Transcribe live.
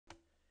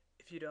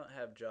If you don't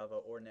have Java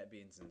or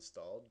NetBeans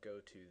installed, go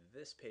to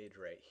this page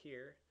right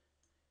here,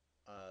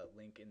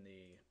 link in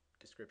the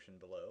description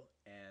below,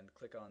 and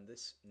click on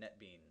this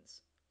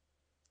NetBeans.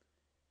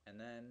 And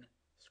then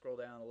scroll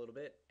down a little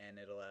bit and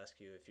it'll ask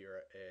you if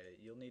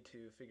you'll need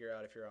to figure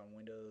out if you're on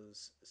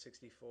Windows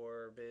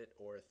 64-bit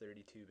or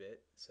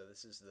 32-bit. So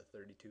this is the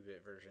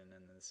 32-bit version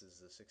and this is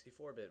the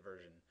 64-bit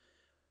version.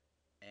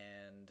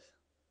 And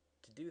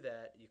to do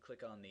that, you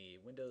click on the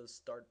Windows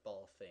Start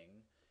Ball thing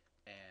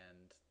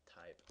and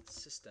type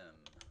System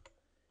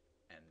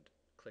and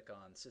click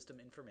on System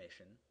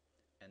Information.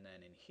 And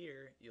then in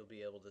here, you'll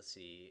be able to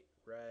see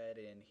right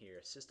in here,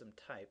 system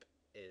type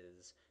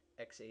is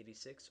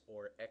x86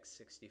 or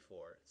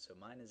x64. So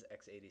mine is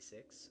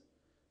x86.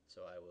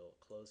 So I will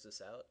close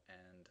this out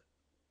and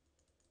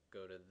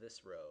go to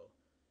this row.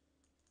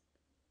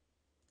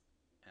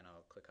 And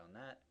I'll click on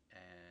that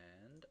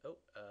and,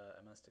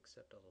 I must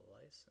accept a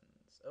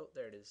license. Oh,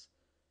 there it is.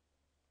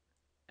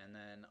 And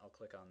then I'll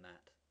click on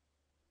that,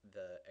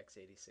 the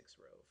x86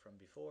 row from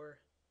before.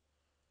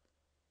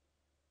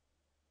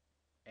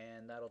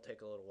 And that'll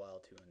take a little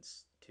while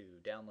to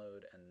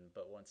download,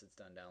 but once it's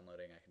done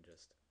downloading, I can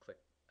just click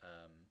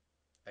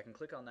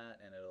on that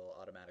and it'll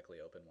automatically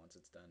open once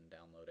it's done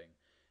downloading,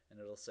 and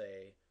it'll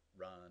say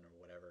run or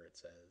whatever it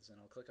says, and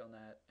I'll click on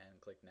that and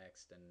click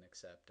next and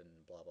accept and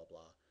blah blah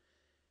blah.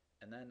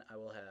 And then I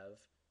will have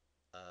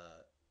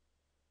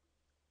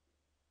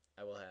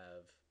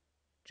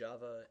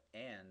Java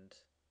and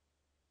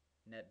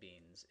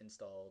NetBeans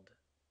installed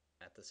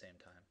at the same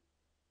time.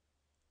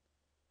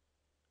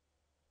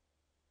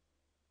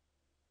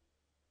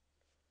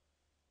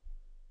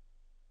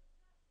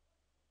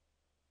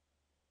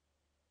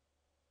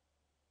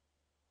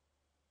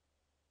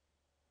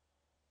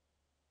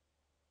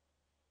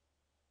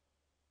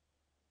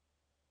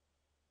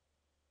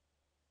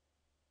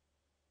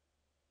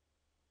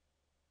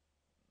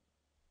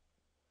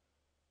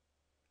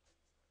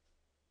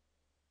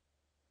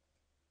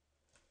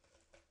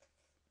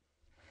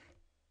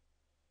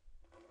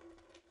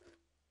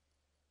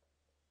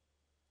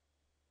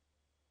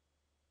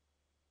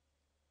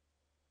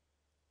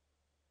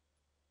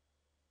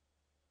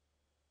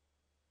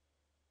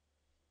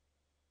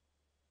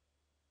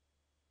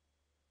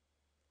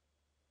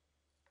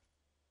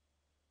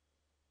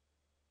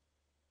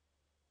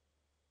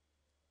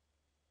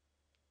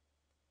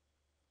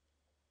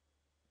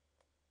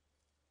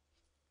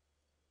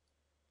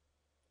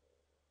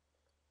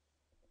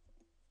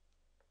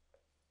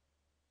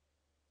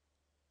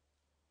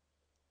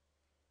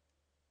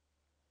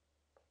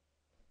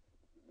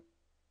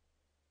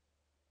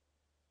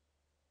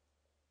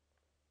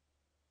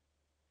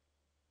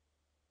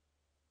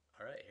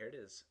 Alright, here it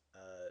is,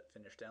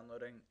 finished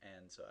downloading,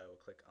 and so I will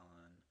click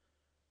on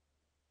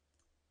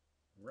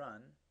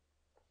run.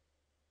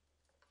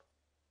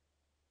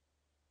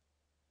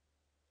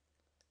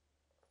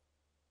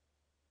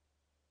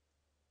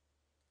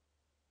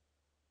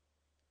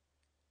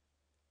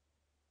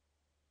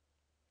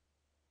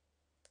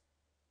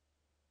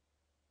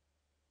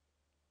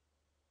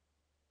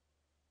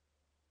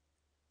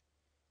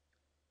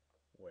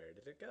 Where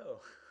did it go?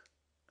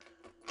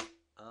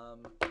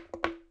 um,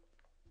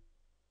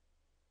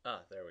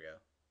 there we go.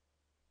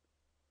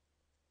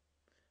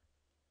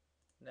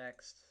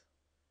 Next,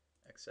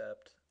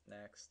 accept,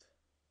 next.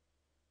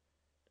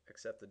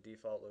 Accept the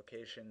default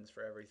locations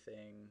for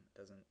everything.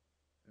 Doesn't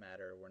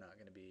matter, we're not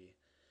going to be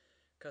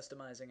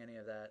customizing any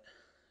of that.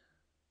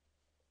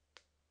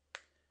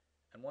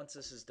 And once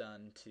this is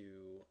done,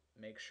 to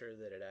make sure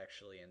that it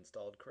actually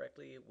installed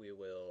correctly, we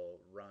will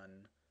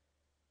run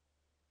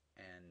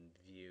and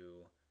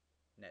view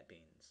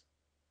NetBeans.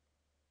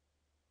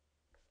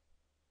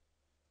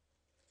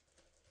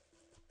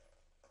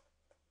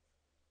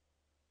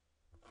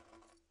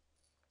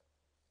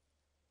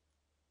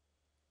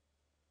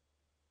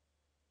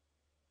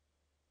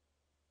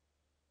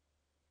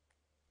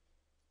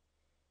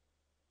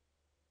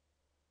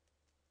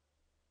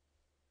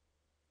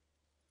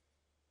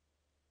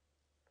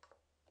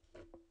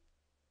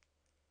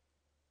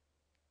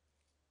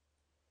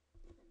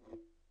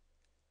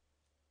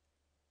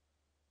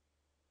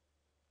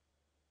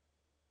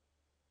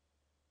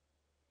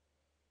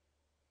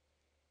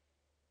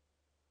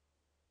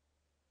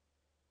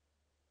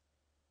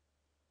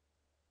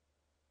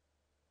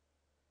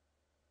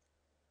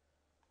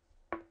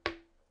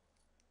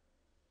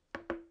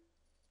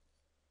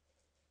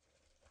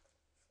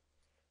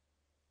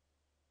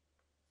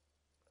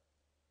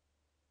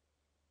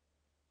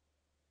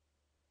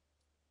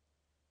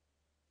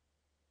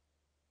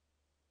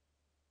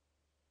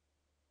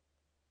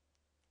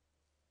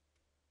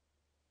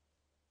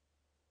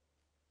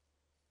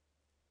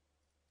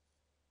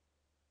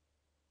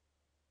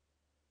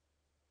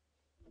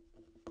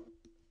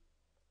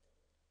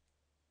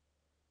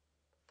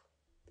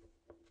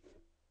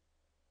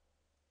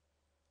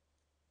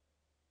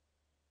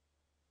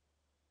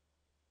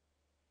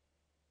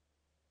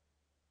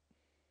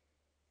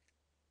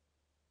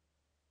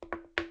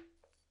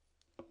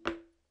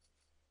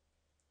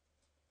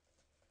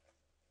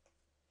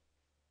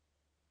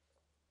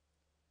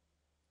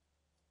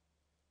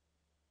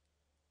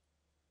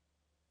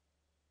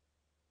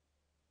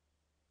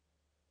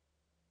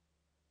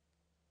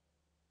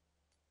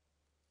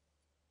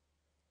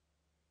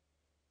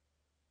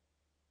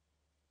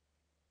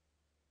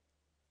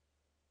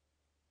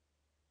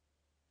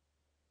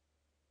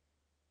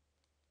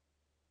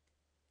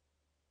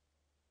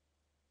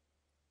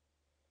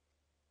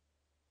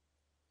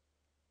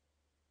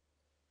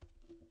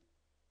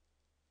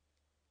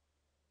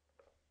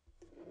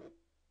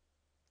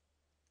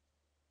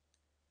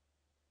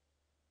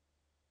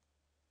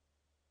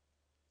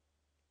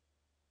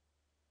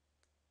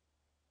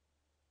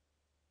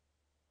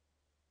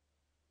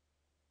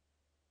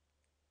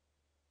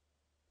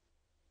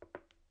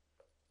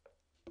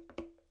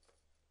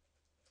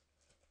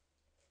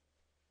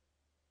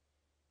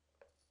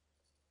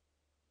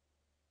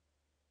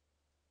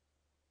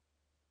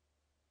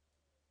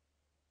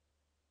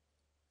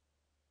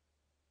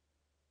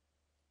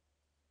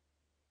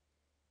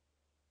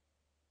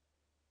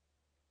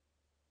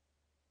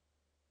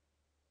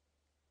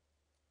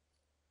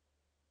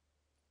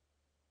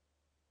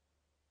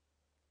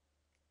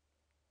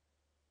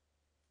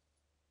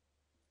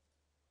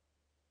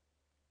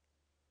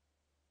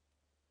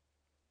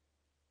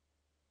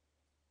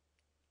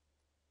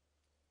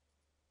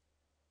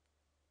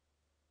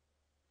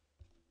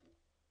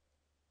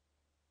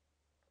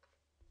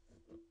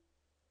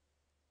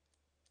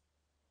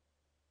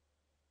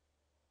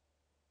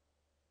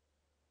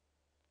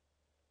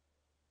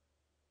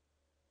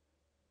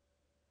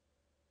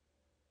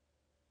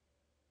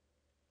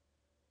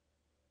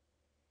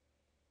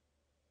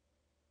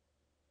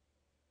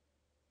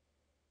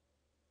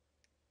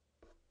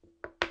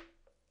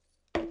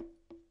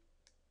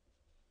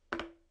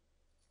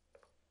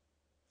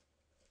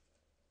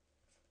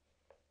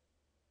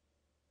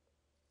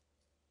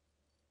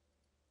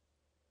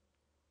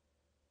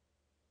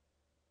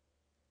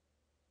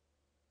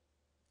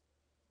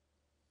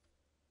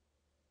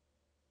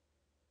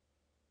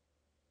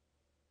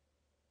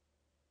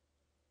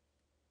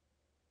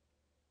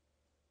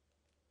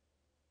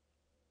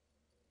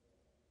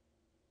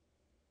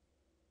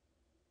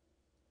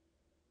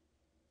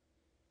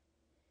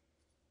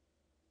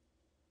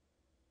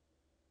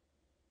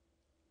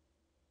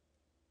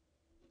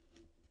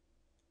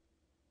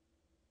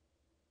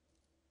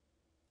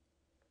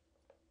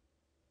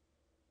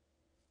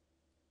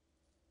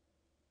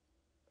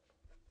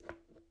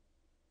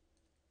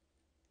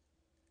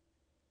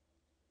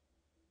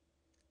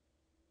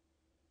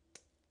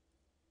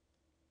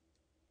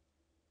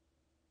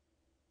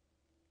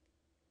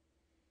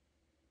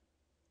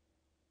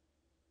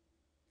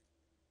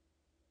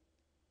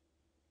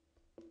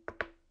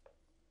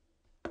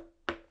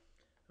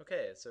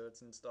 Okay, so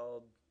it's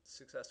installed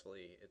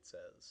successfully, it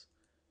says.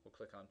 We'll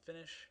click on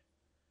Finish,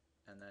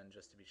 and then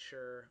just to be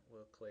sure,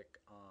 we'll click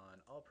on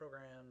All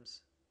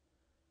Programs.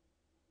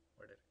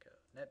 Where did it go?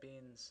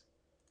 NetBeans.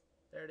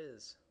 There it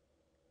is.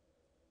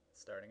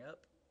 Starting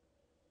up.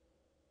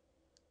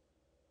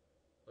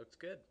 Looks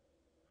good.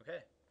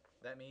 Okay,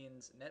 that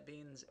means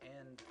NetBeans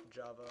and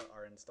Java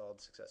are installed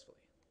successfully.